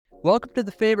Welcome to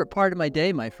the favorite part of my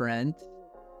day, my friend.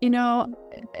 You know,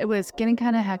 it was getting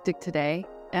kind of hectic today,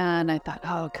 and I thought,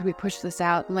 oh, could we push this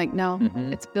out? I'm like, no,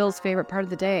 It's Bill's favorite part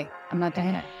of the day. I'm not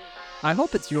doing it. I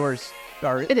hope it's yours.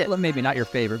 Or It is. well, maybe not your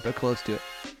favorite, but close to it.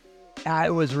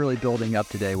 It was really building up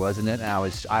today, wasn't it?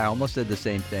 And I almost did the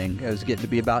same thing. It was getting to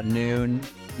be about noon.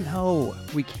 No,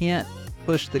 we can't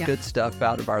push the good stuff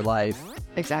out of our life.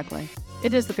 Exactly.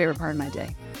 It is the favorite part of my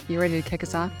day. You ready to kick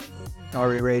us off? Are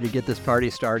we ready to get this party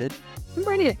started? I'm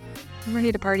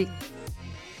ready to party.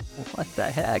 What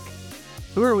the heck?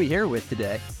 Who are we here with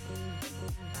today?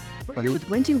 We're here with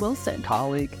Windie Wilson.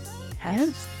 Colleague.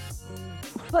 Yes.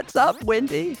 What's up,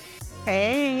 Windie?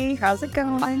 Hey, how's it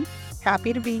going?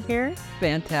 Happy to be here.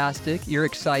 Fantastic. You're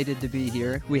excited to be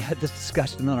here. We had this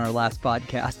discussion on our last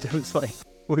podcast. It was like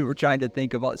we were trying to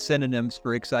think about synonyms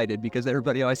for excited because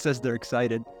everybody always says they're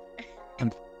excited.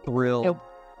 I'm thrilled. Yo,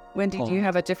 Windie, do you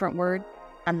have a different word?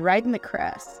 I'm riding the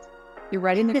crest. You're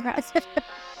riding the crest.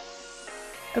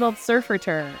 Good old surfer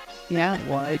term. Yeah.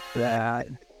 Like that.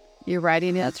 You're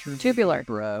riding it. That's tubular.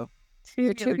 Bro.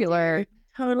 You're tubular.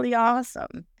 Totally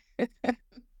awesome.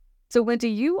 So,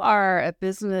 Windie, you are a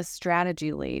business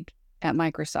strategy lead at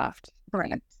Microsoft.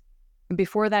 Correct. And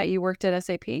before that, you worked at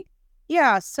SAP?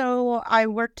 Yeah, so I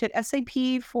worked at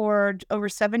SAP for over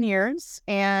 7 years,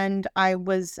 and I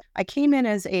came in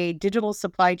as a digital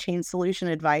supply chain solution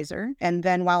advisor. And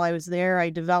then while I was there, I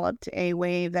developed a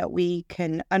way that we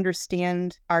can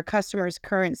understand our customers'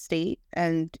 current state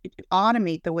and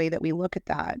automate the way that we look at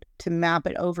that to map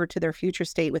it over to their future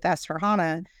state with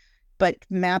S/4HANA, but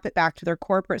map it back to their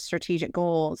corporate strategic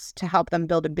goals to help them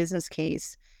build a business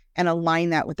case and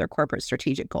align that with their corporate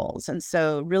strategic goals. And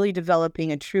so really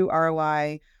developing a true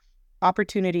ROI,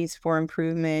 opportunities for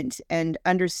improvement, and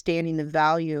understanding the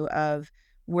value of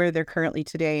where they're currently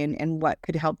today and what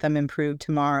could help them improve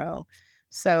tomorrow.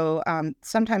 So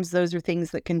sometimes those are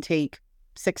things that can take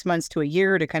 6 months to a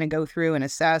year to kind of go through and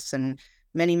assess, and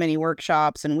many, many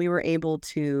workshops. And we were able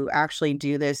to actually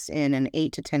do this in an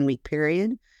 8 to 10 week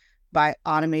period by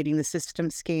automating the system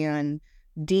scan,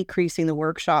 decreasing the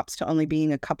workshops to only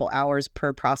being a couple hours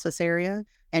per process area,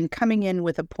 and coming in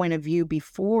with a point of view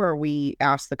before we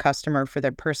ask the customer for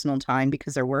their personal time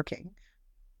because they're working.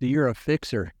 You're a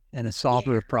fixer and a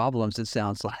solver of problems, it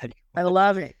sounds like. I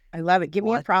love it. Give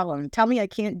me a problem. Tell me I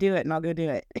can't do it and I'll go do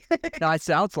it. No, it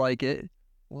sounds like it.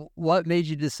 What made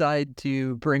you decide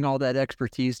to bring all that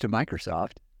expertise to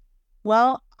Microsoft?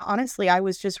 Well, honestly, I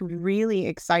was just really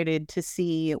excited to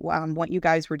see what you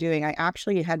guys were doing. I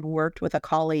actually had worked with a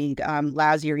colleague,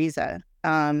 Laz Uriza,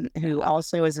 who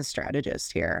also is a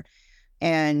strategist here.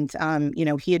 And,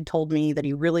 he had told me that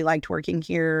he really liked working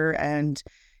here. And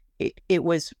it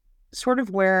was sort of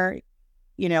where,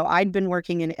 I'd been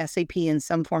working in SAP in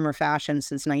some form or fashion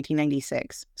since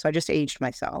 1996. So I just aged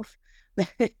myself.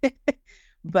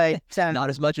 But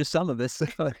not as much as some of us.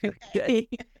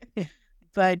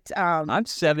 But I'm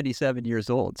 77 years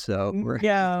old, so we're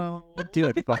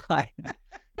doing fine.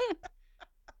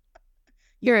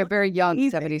 You're a very young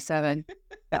 77.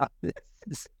 Yeah,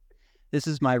 this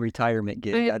is my retirement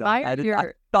gig.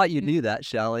 I thought you knew that,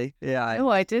 Shelley. Yeah. No,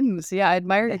 I didn't. So, I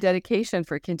admire your dedication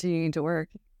for continuing to work.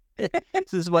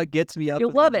 This is what gets me up. You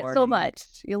love it so much.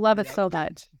 You love it so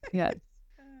much. Yeah.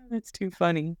 That's too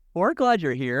funny. We're glad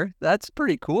you're here. That's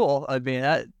pretty cool. I mean,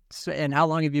 and how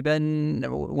long have you been?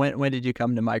 When did you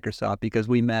come to Microsoft? Because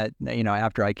we met,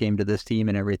 after I came to this team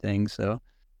and everything. So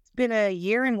it's been a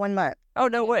year and 1 month. Oh,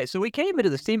 no way. So we came into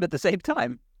this team at the same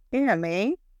time. Yeah,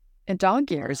 me. In dog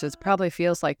years, it probably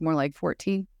feels like more like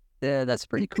 14. Yeah, that's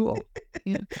pretty cool.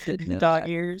 Yeah. Dog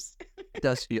years. It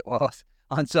does feel,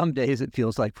 on some days it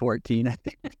feels like 14, I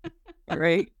think.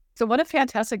 Right. So what a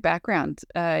fantastic background.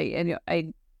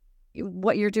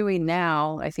 What you're doing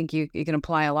now, I think you can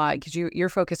apply a lot because you're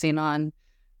focusing on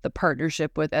the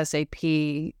partnership with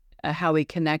SAP, how we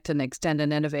connect and extend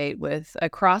and innovate with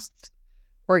across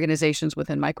organizations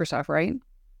within Microsoft, right?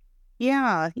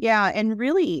 Yeah. And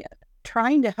really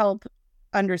trying to help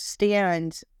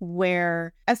understand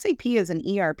where SAP is an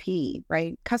ERP,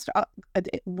 right?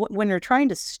 When you're trying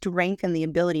to strengthen the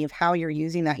ability of how you're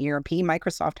using that ERP,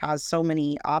 Microsoft has so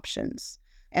many options.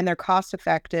 And they're cost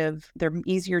effective, they're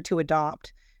easier to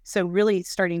adopt. So really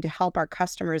starting to help our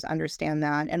customers understand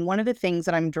that. And one of the things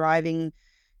that I'm driving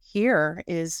here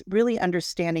is really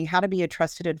understanding how to be a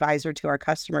trusted advisor to our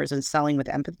customers and selling with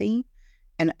empathy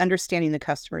and understanding the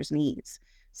customer's needs.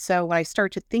 So when I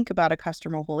start to think about a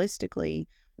customer holistically,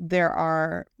 there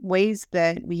are ways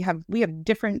that we have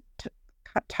different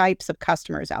types of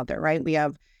customers out there, right? We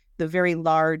have the very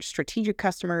large strategic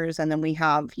customers, and then we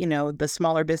have, the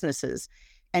smaller businesses.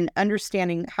 and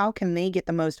understanding how can they get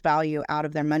the most value out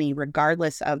of their money,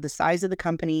 regardless of the size of the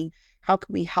company. How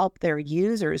can we help their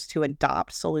users to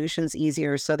adopt solutions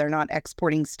easier so they're not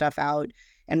exporting stuff out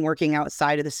and working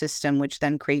outside of the system, which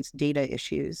then creates data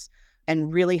issues,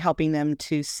 and really helping them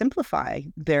to simplify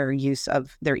their use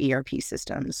of their ERP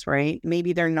systems, right?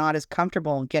 Maybe they're not as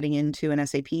comfortable getting into an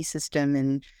SAP system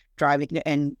and driving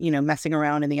and, messing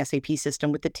around in the SAP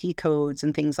system with the T codes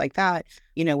and things like that.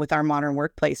 With our modern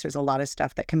workplace, there's a lot of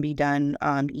stuff that can be done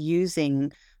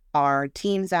using our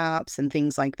Teams apps and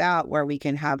things like that, where we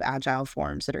can have agile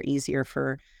forms that are easier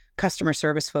for customer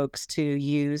service folks to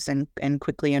use and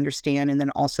quickly understand. And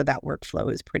then also that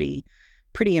workflow is pretty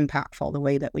impactful, the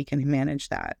way that we can manage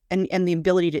that, and the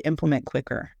ability to implement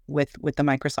quicker with the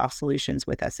Microsoft solutions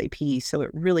with SAP. So it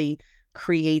really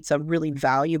creates a really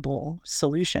valuable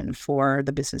solution for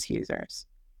the business users.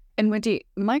 And Windie,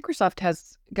 Microsoft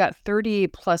has got 30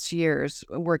 plus years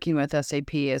working with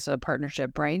SAP as a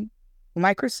partnership, right?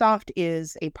 Microsoft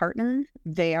is a partner,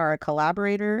 they are a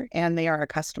collaborator, and they are a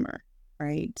customer,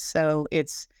 right? So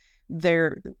it's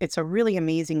a really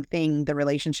amazing thing, the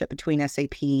relationship between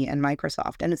SAP and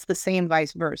Microsoft. And it's the same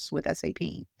vice versa with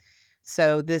SAP.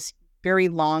 So this very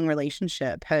long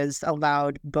relationship has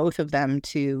allowed both of them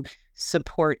to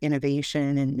support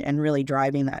innovation and really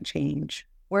driving that change.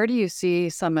 Where do you see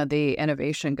some of the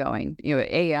innovation going?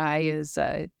 AI is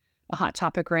a hot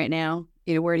topic right now.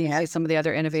 Where do you see some of the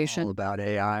other innovation? All about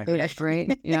AI.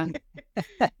 Right? Yeah.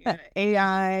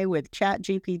 AI with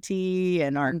ChatGPT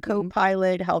and our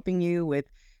Copilot helping you with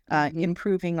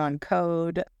improving on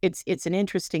code. It's an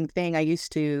interesting thing. I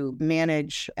used to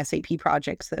manage SAP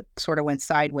projects that sort of went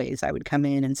sideways. I would come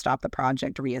in and stop the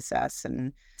project, reassess,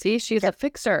 and see, she's a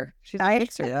fixer. She's a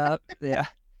fixer. Yeah.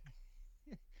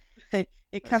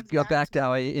 It comes go back to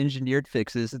how I engineered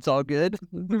fixes. It's all good,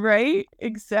 right?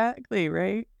 Exactly,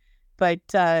 right. But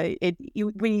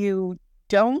when you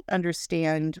don't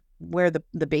understand where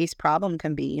the base problem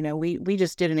can be, we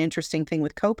just did an interesting thing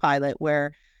with Copilot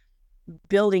where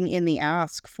building in the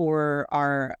ask for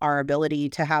our ability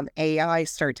to have AI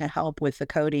start to help with the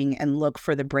coding and look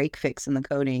for the break fix in the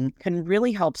coding can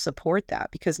really help support that,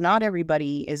 because not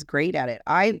everybody is great at it.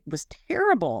 I was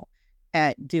terrible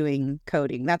at doing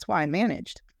coding. That's why I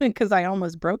managed, because I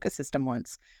almost broke a system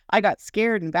once. I got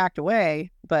scared and backed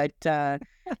away, but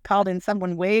called in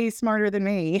someone way smarter than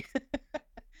me.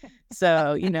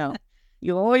 So,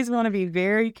 you always want to be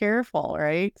very careful,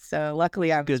 right? So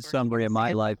luckily I'm good summary of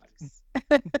my life.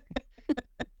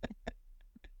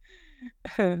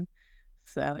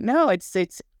 So no,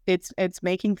 it's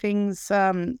making things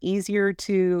easier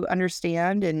to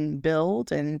understand and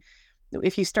build. And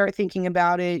if you start thinking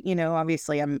about it,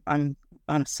 obviously I'm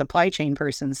a supply chain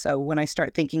person. So when I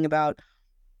start thinking about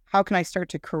how can I start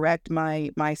to correct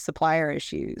my supplier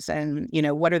issues, and,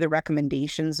 what are the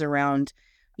recommendations around,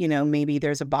 maybe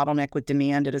there's a bottleneck with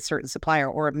demand at a certain supplier,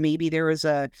 or maybe there was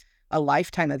a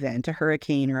lifetime event, a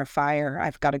hurricane or a fire.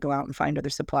 I've got to go out and find other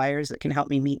suppliers that can help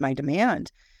me meet my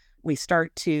demand. We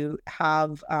start to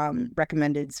have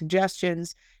recommended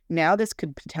suggestions. Now this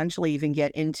could potentially even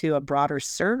get into a broader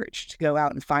search to go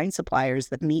out and find suppliers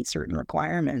that meet certain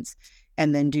requirements,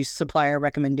 and then do supplier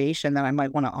recommendation that I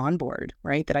might want to onboard,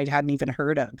 right? That I hadn't even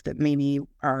heard of, that maybe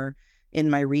are in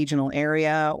my regional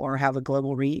area or have a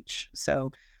global reach.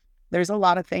 So there's a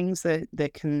lot of things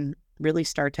that can really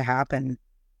start to happen.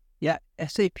 Yeah,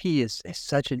 SAP is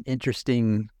such an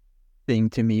interesting thing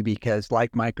to me, because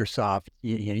like Microsoft,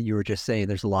 you were just saying,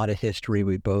 there's a lot of history.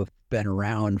 We've both been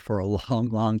around for a long,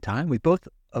 long time. We both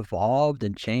evolved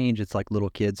and changed. It's like little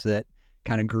kids that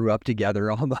kind of grew up together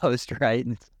almost, right?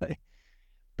 And it's like,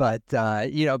 but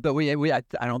we I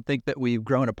don't think that we've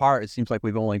grown apart. It seems like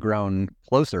we've only grown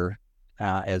closer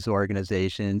as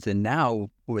organizations. And now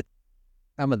with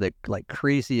some of the like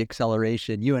crazy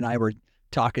acceleration, you and I were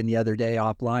talking the other day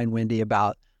offline, Windie,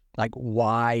 about like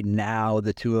why now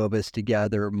the two of us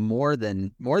together more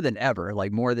than ever,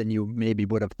 like more than you maybe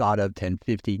would have thought of 10,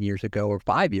 15 years ago or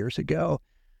 5 years ago.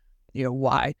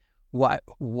 Why,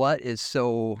 what is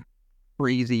so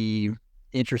crazy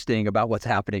interesting about what's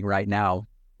happening right now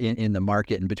in the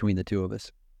market and between the two of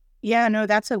us? Yeah, no,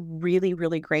 that's a really,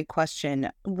 really great question.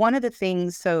 One of the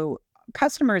things, so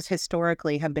customers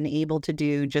historically have been able to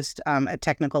do just a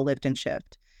technical lift and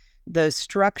shift. The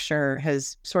structure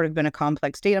has sort of been a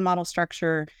complex data model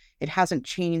structure. It hasn't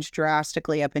changed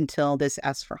drastically up until this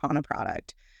S/4HANA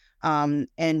product.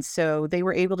 And so they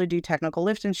were able to do technical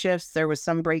lift and shifts. There was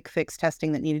some break fix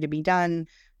testing that needed to be done,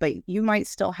 but you might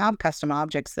still have custom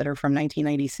objects that are from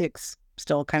 1996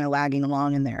 still kind of lagging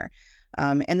along in there.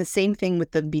 And the same thing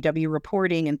with the BW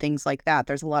reporting and things like that.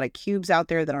 There's a lot of cubes out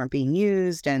there that aren't being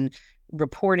used, and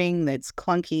reporting that's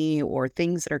clunky or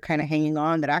things that are kind of hanging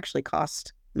on that actually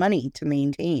cost money to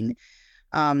maintain.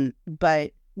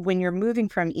 But when you're moving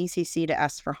from ECC to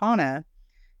S/4HANA,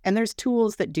 and there's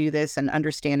tools that do this and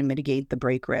understand and mitigate the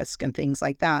break risk and things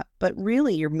like that, but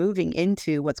really you're moving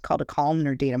into what's called a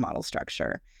columnar data model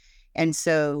structure. And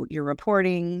so your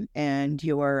reporting and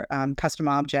your custom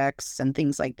objects and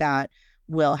things like that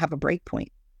will have a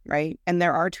breakpoint, right? And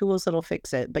there are tools that'll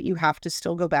fix it, but you have to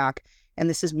still go back. And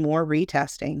this is more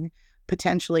retesting,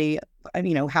 potentially,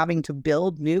 having to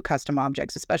build new custom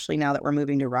objects, especially now that we're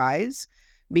moving to RISE.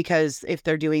 Because if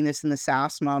they're doing this in the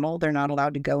SaaS model, they're not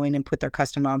allowed to go in and put their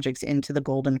custom objects into the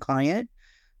golden client,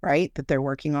 right, that they're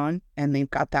working on. And they've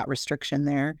got that restriction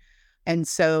there. And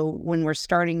so when we're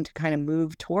starting to kind of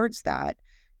move towards that,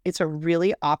 it's a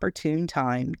really opportune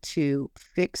time to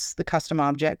fix the custom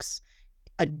objects,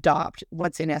 adopt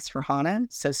what's in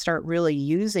S/4HANA. So start really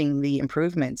using the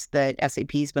improvements that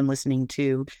SAP's been listening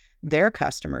to their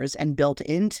customers and built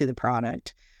into the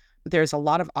product. There's a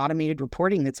lot of automated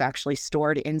reporting that's actually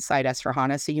stored inside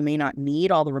S/4HANA, so you may not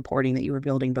need all the reporting that you were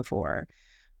building before.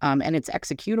 And it's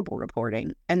executable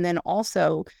reporting. And then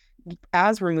also,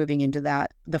 as we're moving into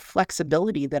that, the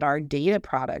flexibility that our data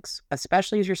products,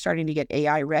 especially as you're starting to get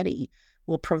AI ready,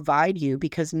 will provide you,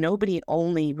 because nobody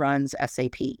only runs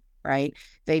SAP, right?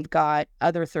 They've got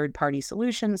other third-party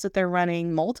solutions that they're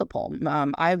running, multiple.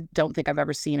 I don't think I've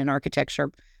ever seen an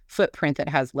architecture footprint that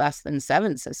has less than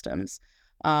 7 systems.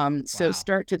 So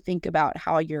start to think about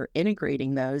how you're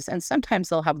integrating those. And sometimes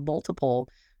they'll have multiple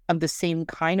of the same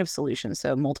kind of solutions.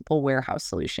 So multiple warehouse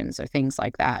solutions or things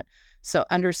like that. So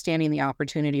understanding the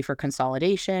opportunity for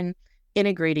consolidation,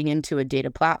 integrating into a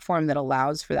data platform that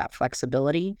allows for that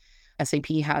flexibility. SAP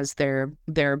has their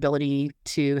ability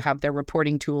to have their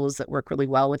reporting tools that work really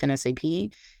well within SAP.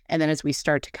 And then as we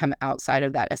start to come outside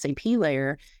of that SAP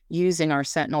layer, using our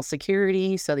Sentinel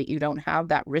security so that you don't have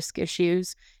that risk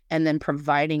issues, and then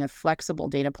providing a flexible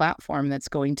data platform that's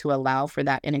going to allow for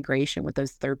that integration with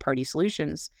those third-party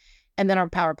solutions. And then our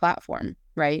Power Platform,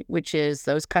 right, which is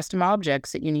those custom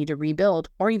objects that you need to rebuild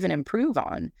or even improve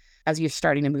on as you're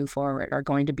starting to move forward are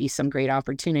going to be some great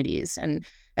opportunities. And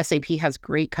SAP has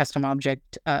great custom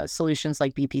object solutions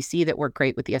like BPC that work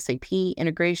great with the SAP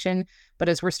integration. But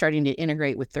as we're starting to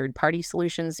integrate with third-party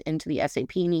solutions into the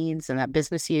SAP needs and that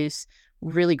business use,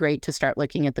 really great to start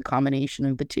looking at the combination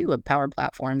of the two, of Power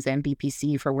Platforms and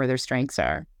BPC, for where their strengths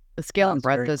are. The scale and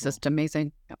breadth is just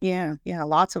amazing. Yeah,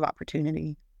 lots of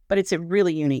opportunity. But it's a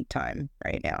really unique time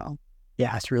right now.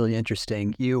 Yeah, it's really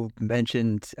interesting. You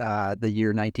mentioned the year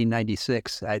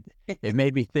 1996. It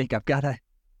made me think. I've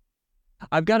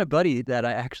got a buddy that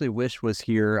I actually wish was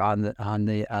here on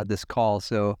this call.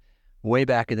 So way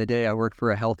back in the day, I worked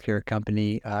for a healthcare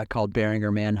company called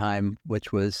Boehringer Mannheim,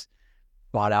 which was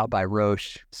bought out by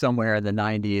Roche somewhere in the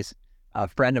 90s. A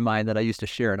friend of mine that I used to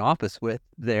share an office with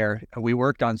there, we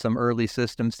worked on some early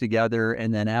systems together.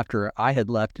 And then after I had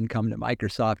left and come to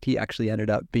Microsoft, he actually ended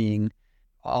up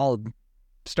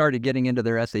started getting into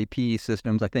their SAP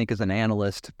systems, I think, as an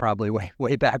analyst, probably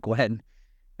way back when.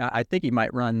 I think he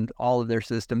might run all of their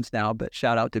systems now, but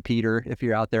shout out to Peter. If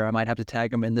you're out there, I might have to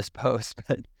tag him in this post.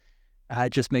 But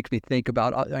it just makes me think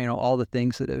about, all the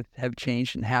things that have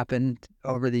changed and happened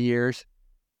over the years.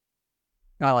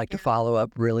 I like to follow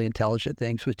up really intelligent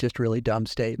things with just really dumb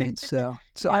statements. So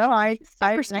I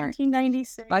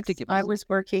 1996, I was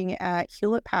working at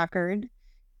Hewlett-Packard,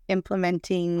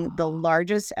 implementing the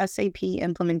largest SAP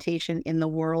implementation in the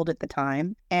world at the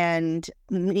time. And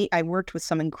I worked with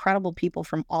some incredible people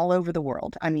from all over the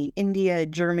world. I mean, India,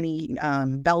 Germany,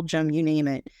 Belgium, you name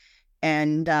it.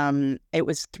 And it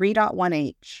was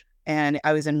 3.1H. And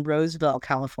I was in Roseville,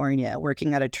 California,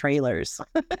 working out of trailers.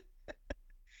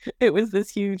 It was this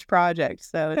huge project.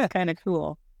 So it's kind of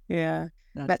cool. Yeah.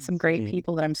 Met some great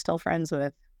people that I'm still friends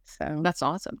with. So that's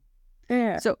awesome.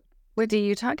 Yeah. So Windie,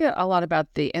 you talk a lot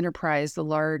about the enterprise, the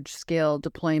large-scale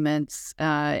deployments,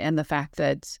 and the fact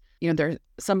that, they're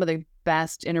some of the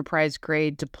best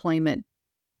enterprise-grade deployment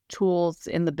tools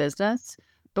in the business.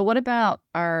 But what about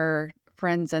our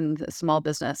friends in the small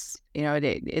business?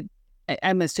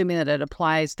 I'm assuming that it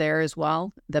applies there as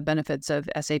well, the benefits of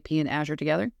SAP and Azure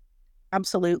together?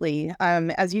 Absolutely.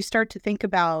 As you start to think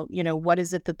about, what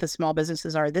is it that the small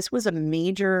businesses are, this was a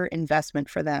major investment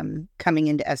for them coming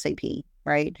into SAP,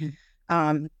 right?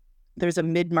 Mm-hmm. There's a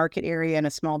mid-market area and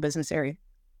a small business area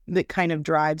that kind of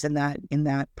drives in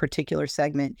that particular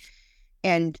segment.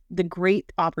 And the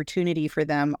great opportunity for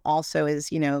them also is,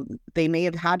 they may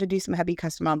have had to do some heavy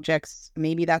custom objects.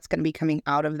 Maybe that's going to be coming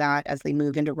out of that as they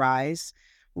move into RISE.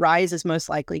 RISE is most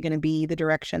likely going to be the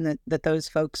direction that those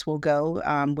folks will go,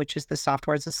 which is the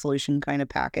software as a solution kind of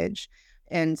package,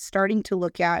 and starting to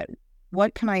look at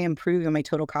what can I improve in my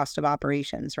total cost of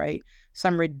operations, right? So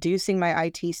I'm reducing my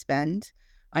IT spend.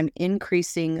 I'm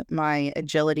increasing my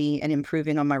agility and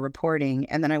improving on my reporting.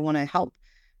 And then I want to help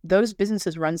those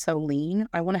businesses run so lean.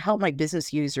 I want to help my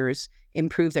business users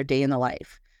improve their day in the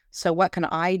life. So what can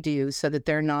I do so that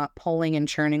they're not pulling and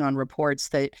churning on reports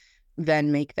that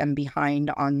then make them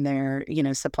behind on their,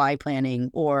 supply planning,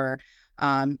 or,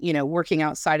 working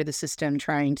outside of the system,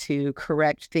 trying to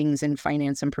correct things in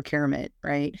finance and procurement,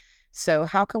 right? So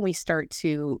how can we start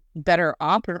to better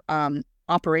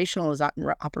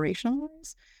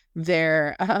operationalize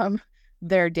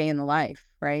their day in the life,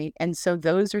 right? And so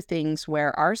those are things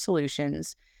where our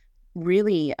solutions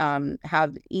really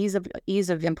have ease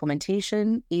of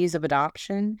implementation, ease of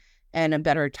adoption, and a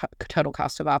better total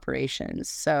cost of operations.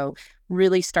 So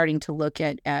really starting to look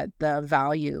at the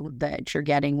value that you're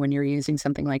getting when you're using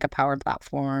something like a Power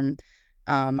Platform,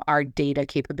 our data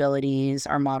capabilities,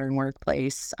 our modern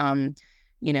workplace.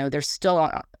 They're still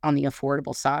on the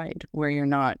affordable side, where you're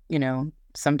not,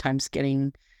 sometimes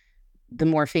getting the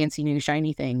more fancy new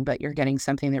shiny thing, but you're getting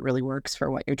something that really works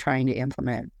for what you're trying to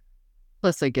implement.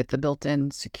 Plus, they get the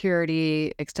built-in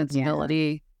security,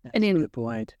 extensibility, and That's a good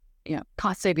point.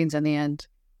 Cost savings in the end.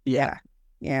 Yeah,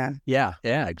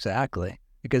 exactly.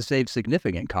 It could save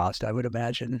significant cost, I would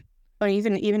imagine. Or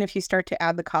even if you start to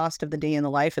add the cost of the day in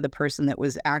the life of the person that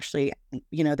was actually,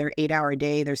 their 8-hour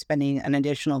day, they're spending an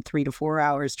additional 3 to 4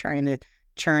 hours trying to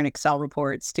churn Excel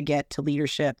reports to get to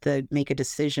leadership to make a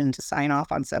decision to sign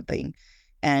off on something.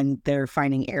 And they're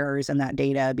finding errors in that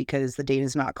data because the data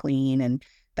is not clean. And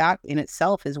that in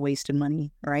itself is wasted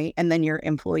money, right? And then your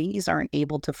employees aren't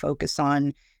able to focus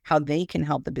on how they can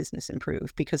help the business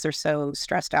improve because they're so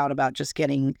stressed out about just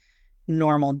getting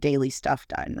normal daily stuff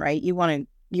done, right? You want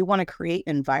to create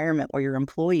an environment where your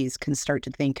employees can start to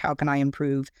think, how can I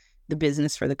improve the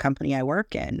business for the company I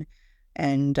work in?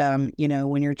 And,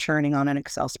 when you're churning on an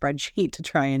Excel spreadsheet to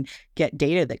try and get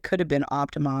data that could have been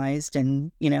optimized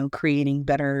and, creating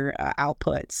better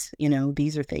outputs,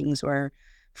 these are things where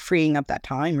freeing up that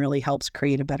time really helps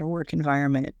create a better work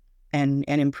environment and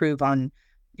improve on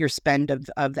your spend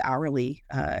of the hourly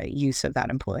use of that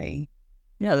employee.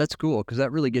 Yeah, that's cool, because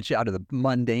that really gets you out of the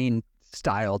mundane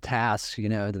style tasks,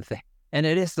 the thing. And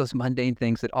it is those mundane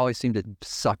things that always seem to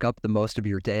suck up the most of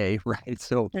your day, right?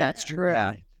 So that's true.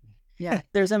 Yeah.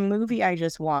 There's a movie I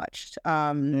just watched,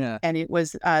 and it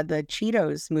was the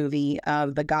Cheetos movie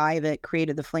of the guy that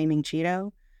created the Flaming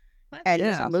Cheeto. What? And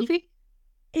it's a movie?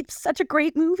 It's such a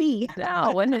great movie.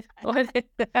 No, I've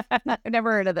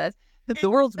never heard of this. The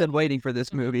world's been waiting for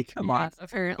this movie. Come on.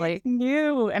 Apparently. It's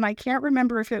new, and I can't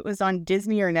remember if it was on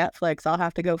Disney or Netflix. I'll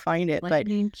have to go find it.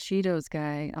 Flaming Cheetos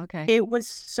guy. Okay. It was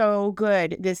so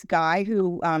good. This guy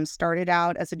who started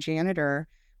out as a janitor,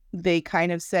 they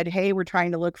kind of said, hey, we're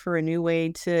trying to look for a new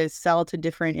way to sell to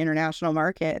different international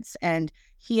markets. And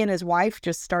he and his wife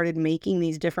just started making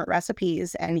these different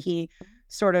recipes. And he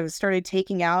sort of started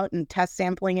taking out and test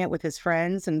sampling it with his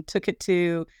friends and took it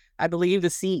to, I believe, the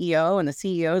CEO. And the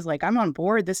CEO is like, I'm on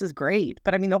board. This is great.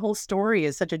 But I mean, the whole story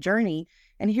is such a journey.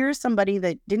 And here's somebody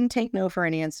that didn't take no for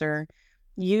an answer,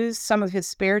 used some of his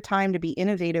spare time to be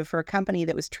innovative for a company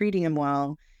that was treating him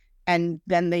well. And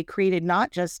then they created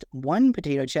not just one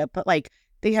potato chip, but like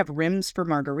they have rims for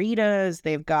margaritas.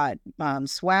 They've got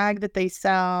swag that they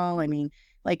sell. I mean,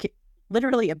 like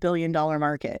literally $1 billion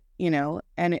market,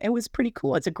 and it was pretty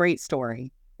cool. It's a great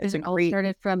story. It all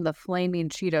started from the Flaming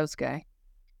Cheetos guy.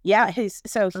 Yeah. He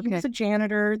was a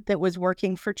janitor that was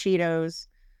working for Cheetos.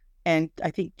 And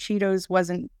I think Cheetos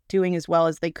wasn't doing as well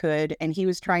as they could. And he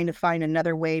was trying to find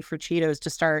another way for Cheetos to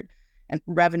start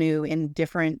revenue in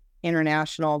different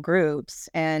international groups.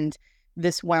 And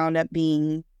this wound up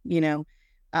being,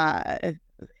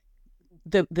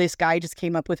 this guy just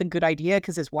came up with a good idea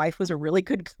because his wife was a really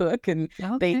good cook, and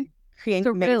they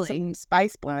made some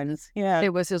spice blends. Yeah,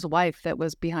 it was his wife that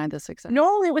was behind the success.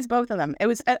 No, it was both of them. It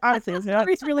was honestly,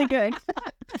 it's really good.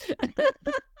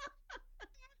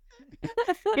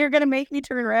 You're gonna make me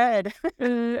turn red.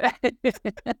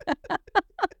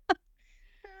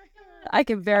 I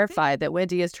can verify that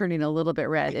Windie is turning a little bit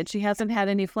red, and she hasn't had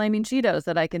any Flaming Cheetos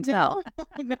that I can tell.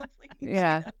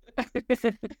 Yeah.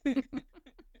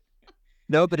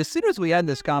 No, but as soon as we end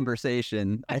this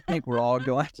conversation, I think we're all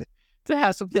going to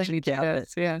have some Flaming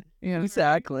Cheetos. Yeah,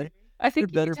 exactly. I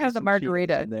think you have the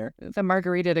margarita there. The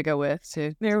margarita to go with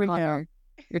too. There we go.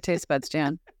 Your taste buds,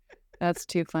 Jan. That's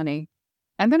too funny.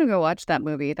 I'm gonna go watch that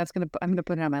movie. I'm gonna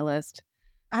put it on my list.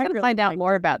 I'm gonna find out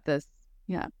more about this.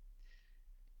 Yeah.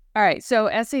 All right. So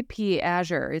SAP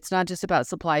Azure, it's not just about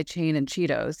supply chain and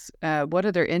Cheetos. What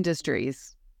other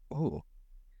industries Oh,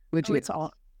 would you It's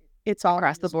all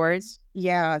across the board? industries.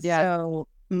 Yeah. Yeah. So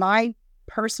my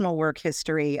personal work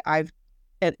history, I've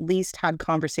at least had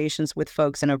conversations with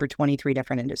folks in over 23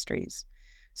 different industries.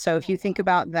 So if you think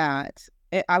about that,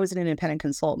 I was an independent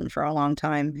consultant for a long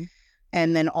time. Mhm.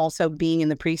 And then also being in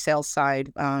the pre-sales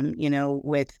side,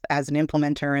 with as an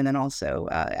implementer, and then also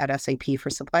at SAP for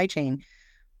supply chain.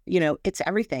 It's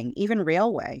everything, even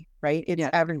railway, right? It's Yeah.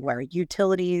 everywhere.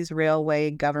 Utilities,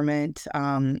 railway, government,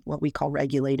 what we call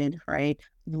regulated, right?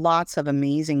 Lots of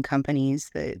amazing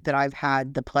companies that I've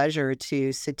had the pleasure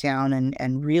to sit down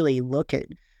and really look at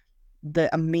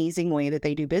the amazing way that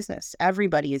they do business.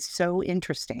 Everybody is so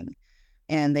interesting,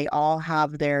 and they all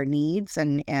have their needs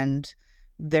and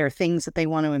their things that they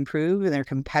want to improve and their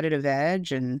competitive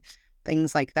edge and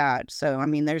things like that. So, I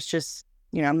mean, there's just,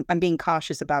 I'm being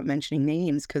cautious about mentioning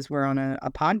names because we're on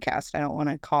a podcast. I don't want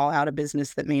to call out a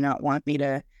business that may not want me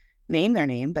to name their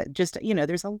name, but just,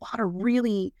 there's a lot of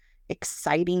really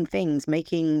exciting things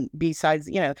making besides,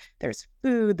 there's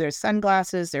food, there's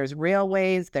sunglasses, there's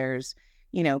railways, there's,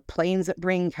 planes that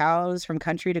bring cows from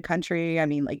country to country. I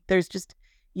mean, like, there's just,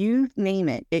 you name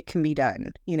it, it can be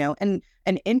done, and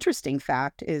an interesting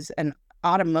fact is an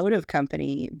automotive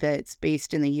company that's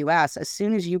based in the US, as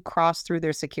soon as you cross through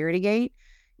their security gate,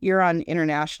 you're on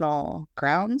international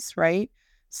grounds, right?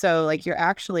 So like you're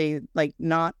actually like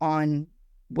not on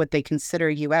what they consider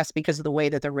US because of the way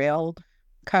that the rail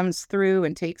comes through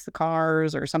and takes the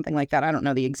cars or something like that. I don't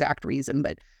know the exact reason,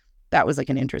 but that was like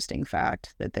an interesting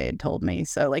fact that they had told me.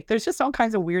 So like there's just all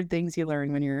kinds of weird things you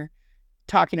learn when you're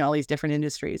talking to all these different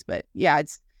industries. But yeah,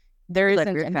 there isn't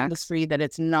an industry that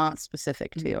it's not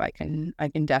specific to. I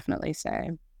can definitely say.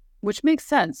 Which makes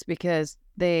sense because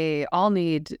they all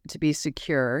need to be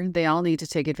secure. They all need to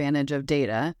take advantage of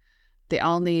data. They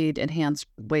all need enhanced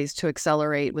ways to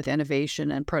accelerate with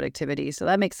innovation and productivity. So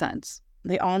that makes sense.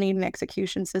 They all need an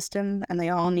execution system, and they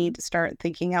all need to start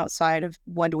thinking outside of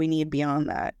what do we need beyond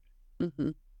that. Mm-hmm.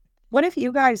 What have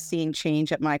you guys seen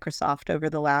change at Microsoft over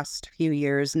the last few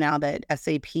years now that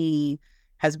SAP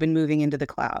has been moving into the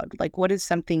cloud? Like, what is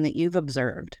something that you've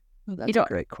observed? Well, that's a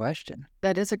great question.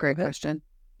 That is a great question.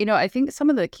 I think some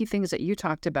of the key things that you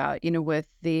talked about, with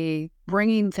the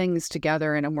bringing things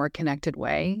together in a more connected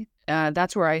way,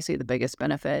 that's where I see the biggest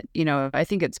benefit. I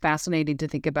think it's fascinating to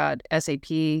think about SAP.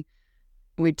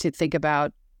 To think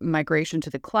about migration to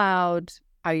the cloud,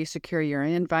 how you secure your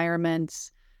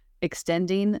environments,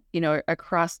 extending,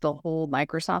 across the whole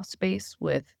Microsoft space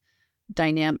with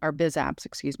biz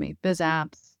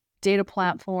apps, data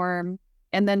platform,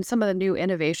 and then some of the new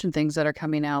innovation things that are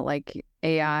coming out like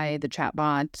AI, the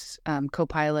chatbots,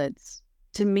 copilots.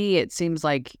 To me, it seems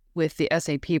like with the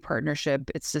SAP partnership,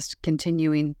 it's just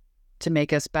continuing to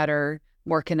make us better,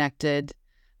 more connected,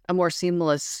 a more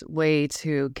seamless way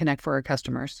to connect for our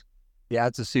customers. Yeah,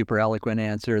 it's a super eloquent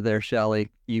answer there, Shelley.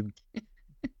 You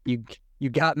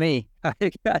got me.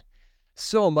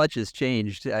 So much has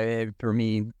changed. For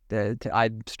me, I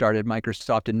started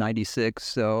Microsoft in '96,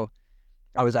 so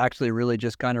I was actually really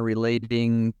just kind of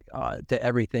relating to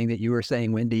everything that you were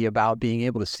saying, Windie, about being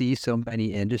able to see so many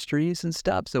industries and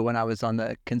stuff. So when I was on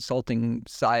the consulting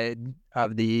side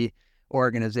of the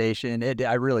organization,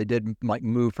 I really did like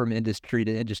move from industry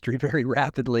to industry very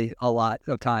rapidly a lot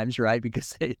of times, right?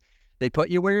 Because they put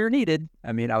you where you're needed.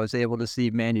 I mean, I was able to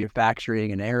see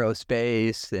manufacturing and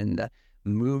aerospace and the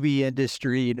movie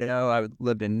industry. I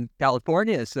lived in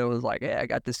California, so it was like, hey, I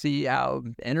got to see how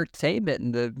entertainment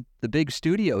and the big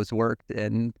studios worked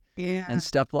and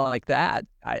stuff like that.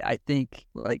 I think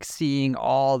like seeing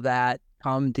all that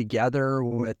come together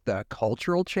with the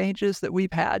cultural changes that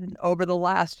we've had over the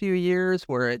last few years,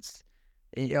 where it's,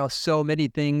 so many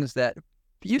things that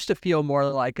used to feel more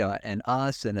like an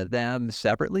us and a them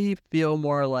separately, feel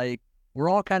more like we're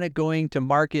all kind of going to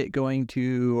market, going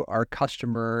to our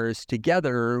customers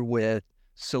together with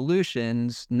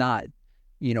solutions, not,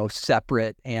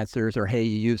 separate answers or, hey,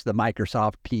 you use the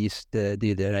Microsoft piece to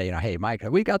do that. Hey, Mike,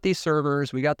 we got these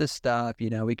servers, we got this stuff,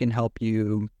 we can help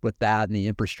you with that and the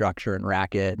infrastructure and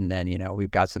rack it. And then, we've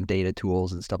got some data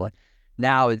tools and stuff like that.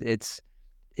 Now it's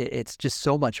just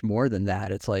so much more than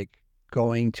that. It's like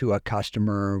going to a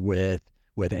customer with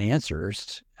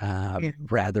answers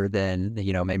rather than,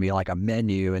 maybe like a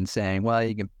menu and saying, well,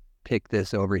 you can pick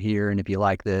this over here. And if you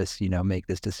like this, make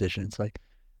this decision. It's like,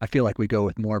 I feel like we go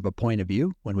with more of a point of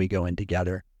view when we go in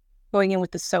together. Going in with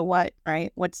the so what,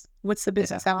 right? What's the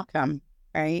business outcome,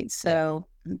 right? So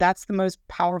that's the most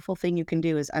powerful thing you can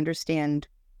do is understand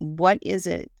what is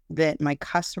it that my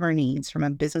customer needs from a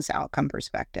business outcome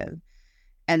perspective.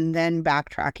 and then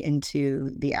backtrack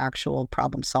into the actual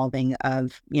problem solving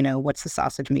of, what's the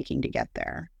sausage making to get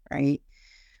there, right?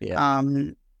 Yeah.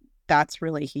 That's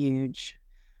really huge.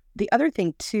 The other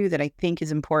thing too that I think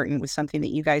is important with something that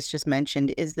you guys just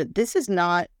mentioned is that this is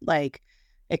not like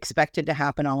expected to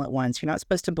happen all at once. You're not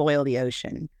supposed to boil the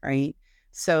ocean, right?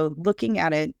 So looking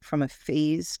at it from a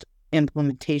phased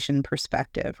implementation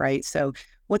perspective, right? So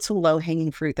what's the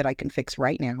low-hanging fruit that I can fix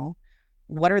right now?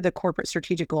 What are the corporate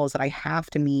strategic goals that I have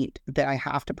to meet, that I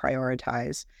have to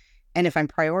prioritize? And if I'm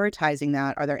prioritizing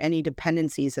that, are there any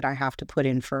dependencies that I have to put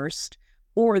in first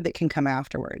or that can come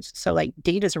afterwards? So like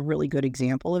data is a really good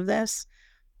example of this.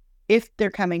 If they're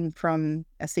coming from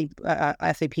SAP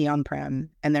on-prem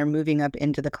and they're moving up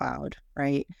into the cloud,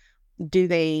 right? Do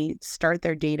they start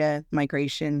their data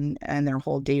migration and their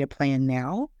whole data plan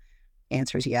now?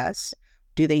 Answer is yes.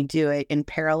 Do they do it in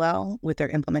parallel with their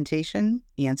implementation?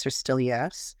 The answer is still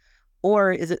yes.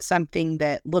 Or is it something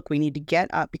that, look, we need to get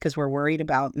up because we're worried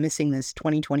about missing this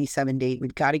 2027 date.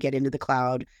 We've got to get into the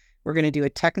cloud. We're going to do a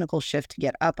technical shift to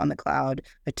get up on the cloud,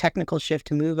 a technical shift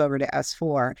to move over to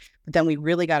S4. But then we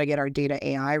really got to get our data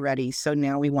AI ready. So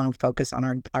now we want to focus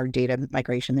on our data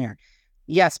migration there.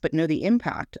 Yes, but know the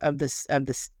impact of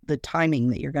the timing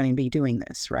that you're going to be doing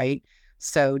this, right?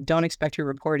 So don't expect your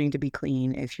reporting to be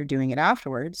clean if you're doing it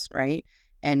afterwards, right?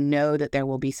 And know that there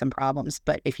will be some problems.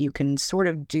 But if you can sort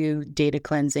of do data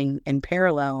cleansing in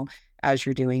parallel as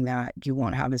you're doing that, you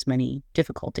won't have as many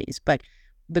difficulties. But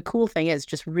the cool thing is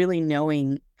just really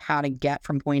knowing how to get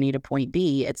from point A to point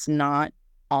B. It's not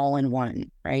all in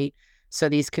one, right? So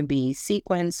these could be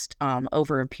sequenced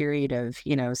over a period of,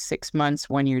 6 months,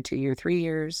 1 year, 2 year, 3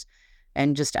 years,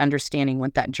 and just understanding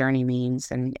what that journey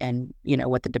means and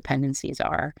what the dependencies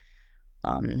are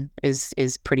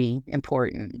is pretty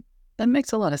important. That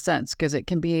makes a lot of sense because it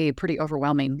can be pretty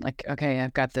overwhelming. Like, okay,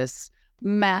 I've got this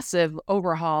massive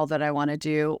overhaul that I want to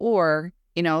do, or,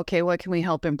 okay, what can we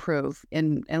help improve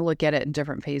and look at it in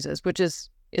different phases, which is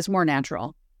more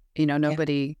natural.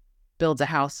 Nobody builds a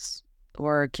house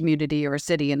or a community or a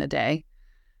city in a day.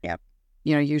 Yep.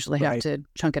 Usually have to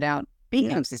chunk it out.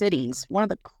 Speaking of cities, one of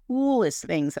the coolest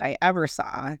things that I ever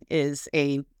saw is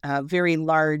a very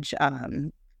large,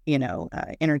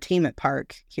 entertainment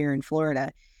park here in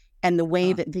Florida. And the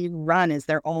way that they run is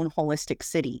their own holistic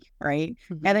city, right?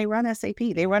 Mm-hmm. And they run SAP.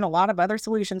 They run a lot of other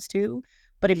solutions too.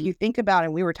 But if you think about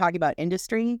it, we were talking about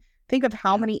industry, think of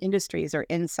how many industries are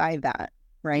inside that,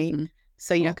 right? Mm-hmm.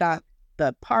 So you've got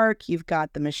the park, you've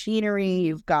got the machinery,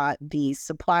 you've got the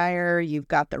supplier, you've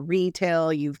got the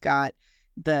retail, you've got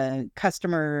the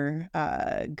customer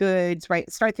goods,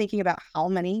 right? Start thinking about how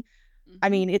many. I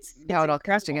mean, it's how it all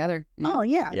comes together. Oh,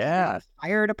 yeah. Yeah.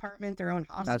 Fire department, their own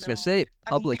hospital. I was going to say,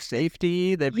 public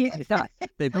safety. They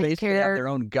basically have their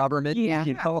own government. Yeah.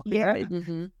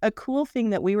 Mm-hmm. A cool thing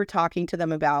that we were talking to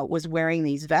them about was wearing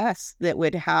these vests that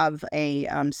would have a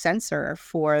sensor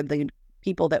for the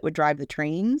people that would drive the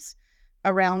trains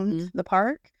around the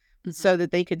park. Mm-hmm. So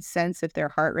that they could sense if their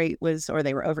heart rate was, or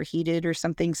they were overheated or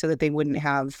something, so that they wouldn't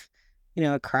have,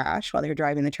 a crash while they were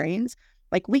driving the trains.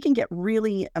 Like, we can get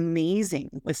really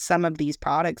amazing with some of these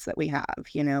products that we have,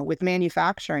 with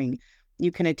manufacturing.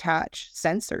 You can attach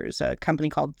sensors, a company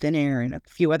called Thin Air and a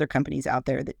few other companies out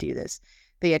there that do this.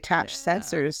 They attach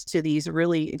sensors to these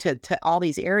to all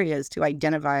these areas to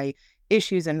identify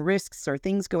issues and risks or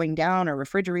things going down or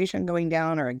refrigeration going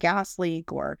down or a gas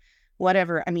leak or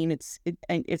whatever. I mean,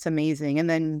 it's amazing. And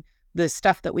then the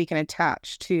stuff that we can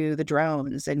attach to the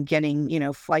drones and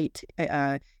getting, flight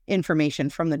information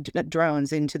from the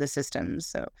drones into the systems.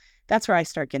 So that's where I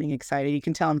start getting excited. You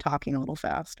can tell I'm talking a little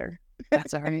faster.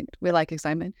 That's all right. We like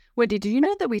excitement. Windie, do you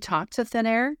know that we talked to Thin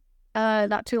Air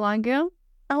not too long ago?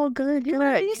 Oh, good.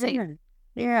 Amazing.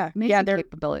 Yeah. Amazing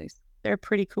capabilities. They're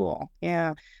pretty cool.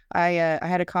 Yeah. I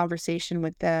had a conversation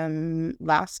with them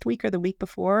last week or the week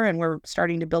before, and we're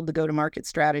starting to build the go-to-market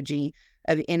strategy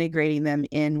of integrating them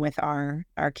in with our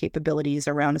capabilities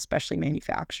around especially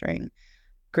manufacturing.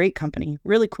 Great company.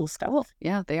 Really cool stuff. Cool.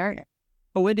 Yeah, they are.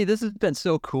 Oh, Windie, this has been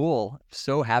so cool.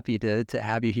 So happy to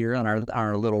have you here on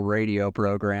our little radio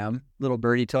program. Little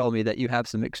birdie told me that you have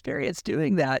some experience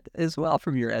doing that as well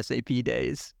from your SAP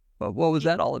days. But what was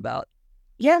that all about?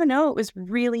 Yeah, no, it was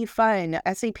really fun.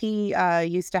 SAP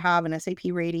used to have an SAP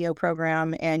radio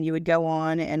program, and you would go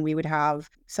on and we would have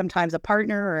sometimes a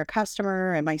partner or a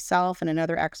customer and myself and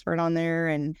another expert on there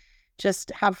and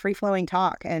just have free-flowing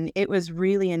talk. And it was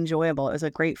really enjoyable. It was a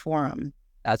great forum.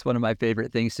 That's one of my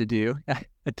favorite things to do. I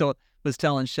was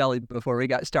telling Shelly before we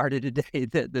got started today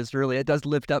that it does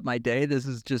lift up my day. This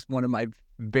is just one of my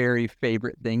very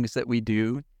favorite things that we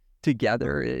do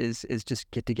together is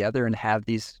just get together and have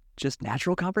these just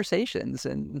natural conversations.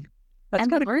 And that's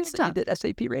And kind the learn of stuff. at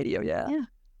SAP Radio. Yeah.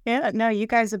 Yeah, no, you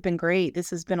guys have been great. This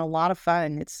has been a lot of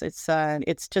fun.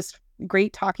 It's just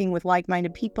great talking with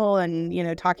like-minded people and,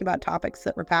 talking about topics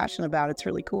that we're passionate about. It's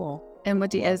really cool. And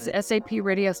is SAP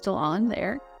Radio still on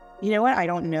there? You know what? I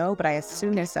don't know, but I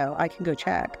assume so. I can go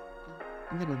check.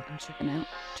 I'm going to check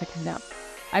it out.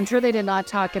 I'm sure they did not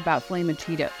talk about Flamin'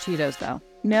 Cheetos, though.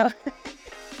 No.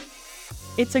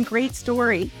 It's a great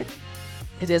story.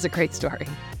 It is a great story.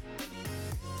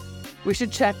 We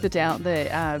should check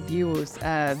the views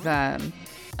of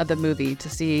the movie to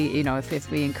see, if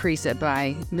we increase it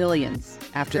by millions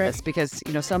after this, because,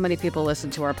 so many people listen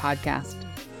to our podcast.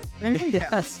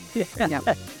 Yes.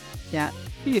 Yeah.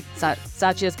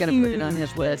 Satya's going to put it on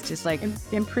his list. Just like,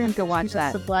 improve go watch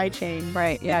that. Supply chain.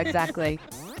 Right. Yeah, exactly.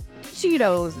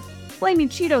 Cheetos, Flaming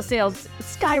Cheeto sales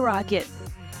skyrocket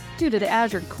due to the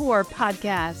Azure Core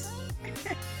podcast.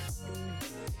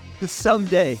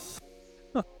 Someday.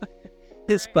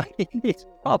 He's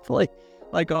probably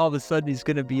like all of a sudden he's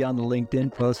going to be on the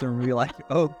LinkedIn post and be like,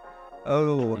 oh,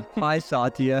 hi,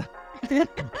 Satya.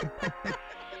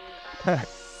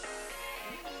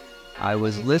 I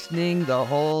was listening the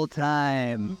whole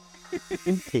time.